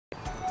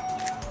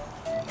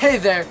Hey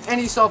there,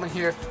 Andy Sullivan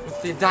here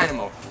with the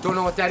Dynamo. Don't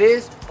know what that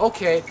is?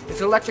 Okay, it's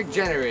an electric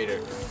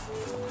generator.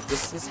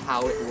 This is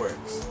how it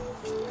works.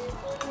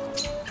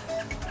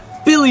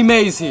 Billy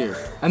Mays here,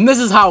 and this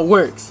is how it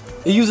works.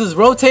 It uses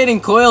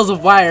rotating coils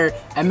of wire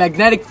and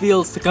magnetic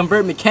fields to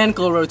convert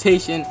mechanical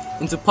rotation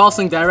into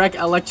pulsing direct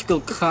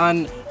electrical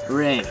current.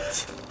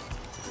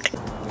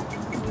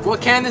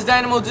 What can this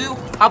dynamo do?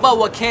 How about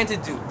what can't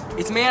it do?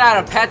 It's made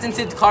out of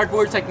patented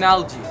cardboard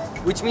technology,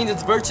 which means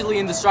it's virtually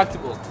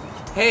indestructible.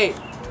 Hey,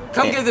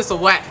 come give this a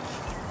whack.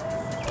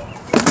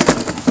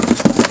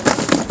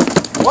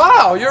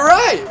 Wow, you're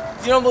right!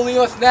 You don't believe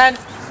us then?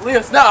 Believe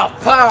us now,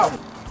 pow!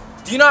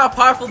 Do you know how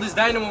powerful this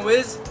dynamo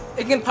is?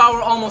 It can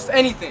power almost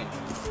anything.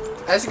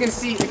 As you can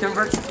see, it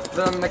converts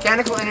the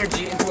mechanical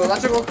energy into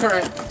electrical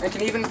current and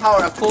can even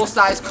power a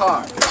full-size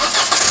car.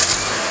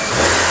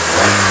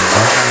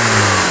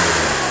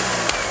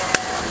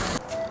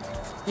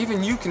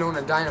 Even you can own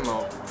a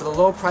dynamo for the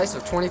low price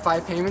of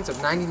 25 payments of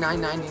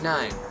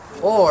 $99.99.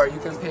 Or you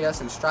can pay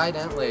us in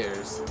Trident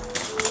layers.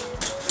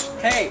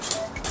 Hey,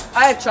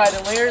 I have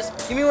Trident layers.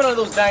 Give me one of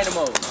those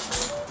dynamos.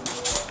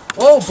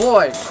 Oh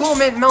boy, Cool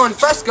Mint Melon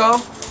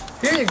Fresco.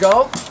 Here you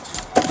go.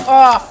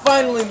 Ah,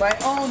 finally, my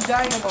own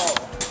dynamo.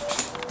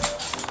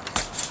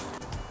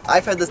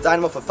 I've had this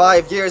dynamo for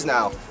 5 years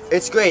now.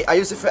 It's great. I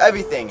use it for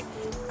everything.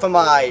 From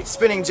my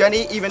spinning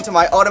Jenny, even to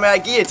my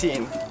automatic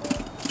guillotine.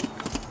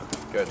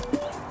 Good.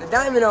 The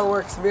Dynamo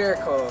works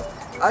miracles.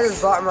 I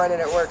just bought mine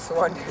and it works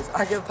wonders.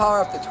 I can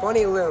power up to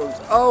 20 looms.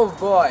 Oh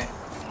boy.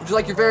 Would you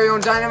like your very own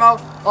dynamo?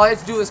 All you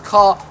have to do is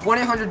call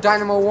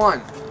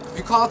 1-800-DYNAMO-1. If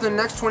you call within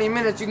the next 20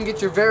 minutes, you can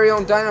get your very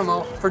own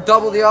dynamo for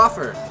double the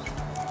offer.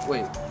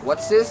 Wait,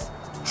 what's this?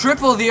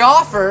 Triple the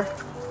offer?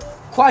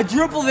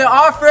 Quadruple the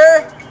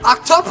offer?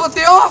 Octuple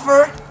the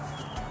offer?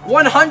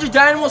 100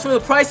 dynamos for the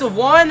price of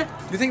one?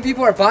 You think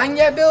people are buying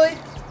yet, Billy?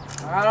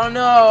 I don't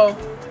know.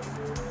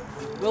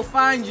 We'll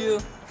find you.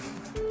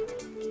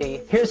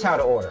 Here's how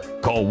to order.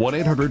 Call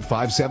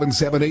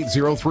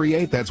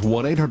 1-800-577-8038. That's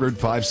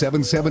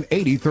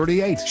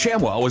 1-800-577-8038.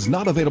 ShamWow is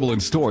not available in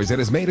stores and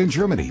is made in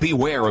Germany.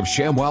 Beware of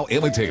ShamWow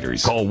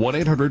imitators. Call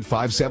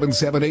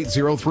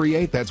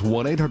 1-800-577-8038. That's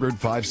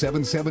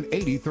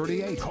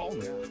 1-800-577-8038. Call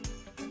now.